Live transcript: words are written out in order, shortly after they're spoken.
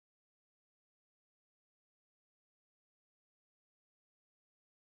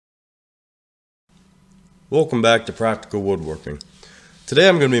Welcome back to Practical Woodworking. Today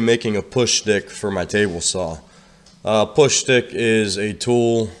I'm going to be making a push stick for my table saw. Push stick is a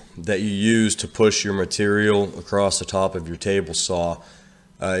tool that you use to push your material across the top of your table saw.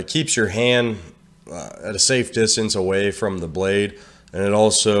 It keeps your hand at a safe distance away from the blade, and it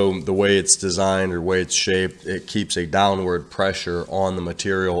also, the way it's designed or the way it's shaped, it keeps a downward pressure on the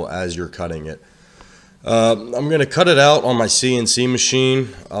material as you're cutting it. I'm going to cut it out on my CNC machine.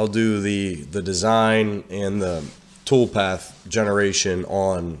 I'll do the design and the toolpath generation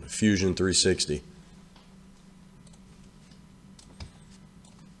on Fusion 360.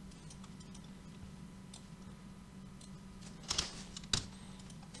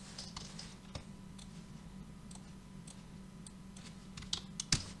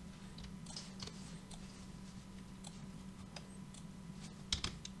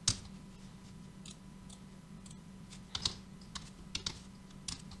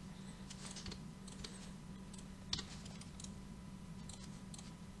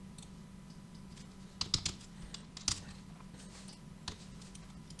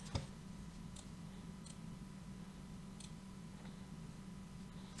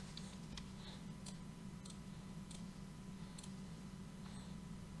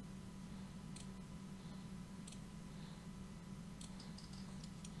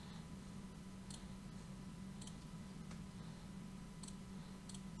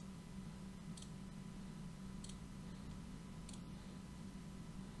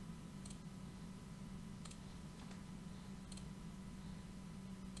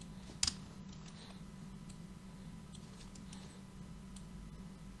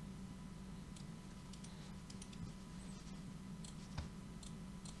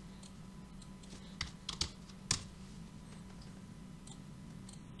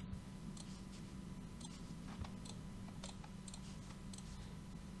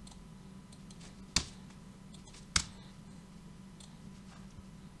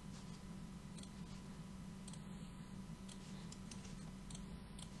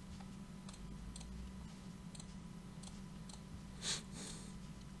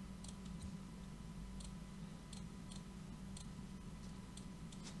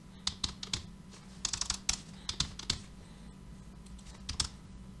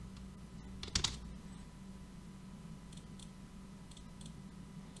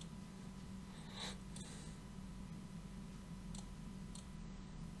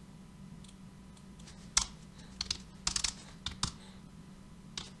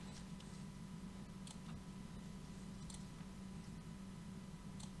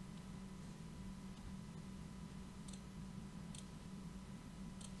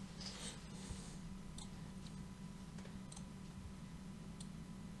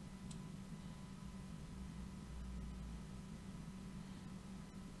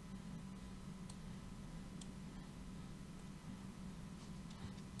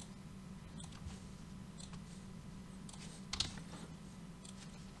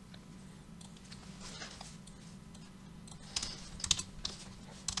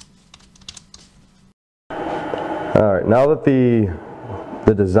 Alright, now that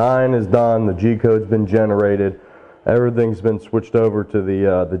the design is done, the G-code's been generated, everything's been switched over to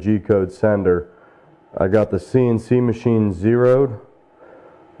the G-code sender. I got the CNC machine zeroed,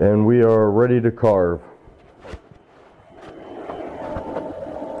 and we are ready to carve.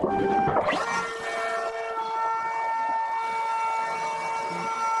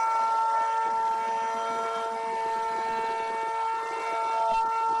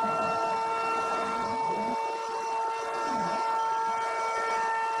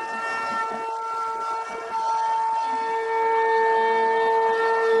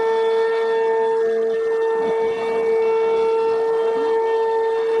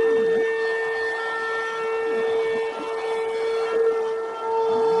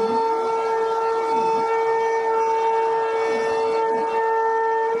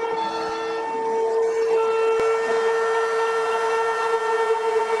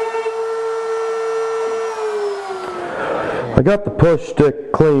 I got the push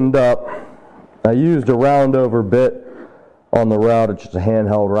stick cleaned up. I used a round over bit on the router, just a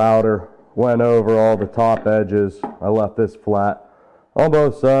handheld router. Went over all the top edges. I left this flat. On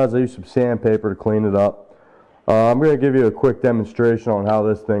both sides, I used some sandpaper to clean it up. I'm going to give you a quick demonstration on how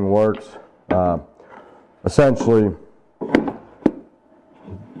this thing works. Essentially,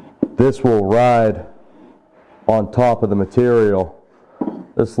 this will ride on top of the material.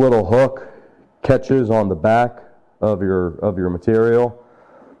 This little hook catches on the back of your material,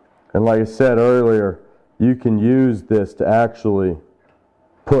 and like I said earlier, you can use this to actually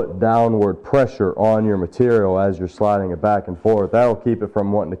put downward pressure on your material as you're sliding it back and forth. That'll keep it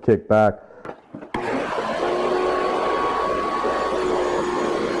from wanting to kick back.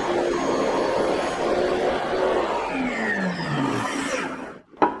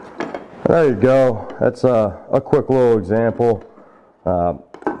 There you go. That's a quick little example.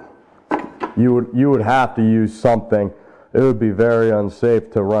 You would have to use something. It would be very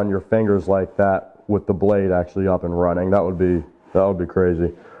unsafe to run your fingers like that with the blade actually up and running. That would be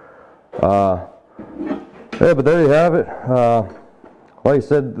crazy. Yeah, but there you have it. Like I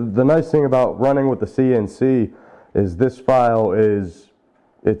said, the nice thing about running with the CNC is this file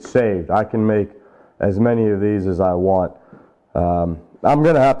it's saved. I can make as many of these as I want. I'm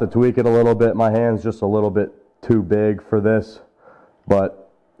gonna have to tweak it a little bit. My hand's just a little bit too big for this,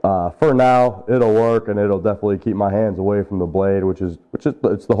 but for now it'll work, and it'll definitely keep my hands away from the blade, which is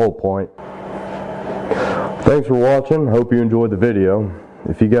it's the whole point. Thanks for watching. Hope you enjoyed the video.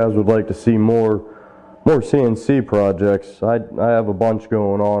 If you guys would like to see more CNC projects, I have a bunch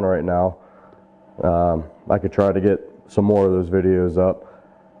going on right now. I could try to get some more of those videos up.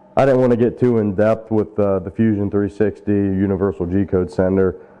 I didn't want to get too in depth with the Fusion 360 Universal G-Code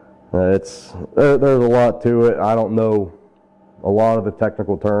Sender. There's a lot to it. I don't know a lot of the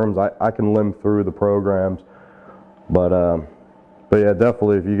technical terms. I can limb through the programs, but yeah,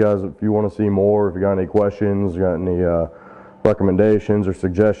 definitely if you want to see more, if you got any questions, got any recommendations or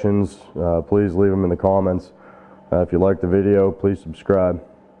suggestions, please leave them in the comments. If you like the video, please subscribe.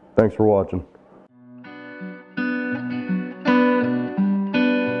 Thanks for watching.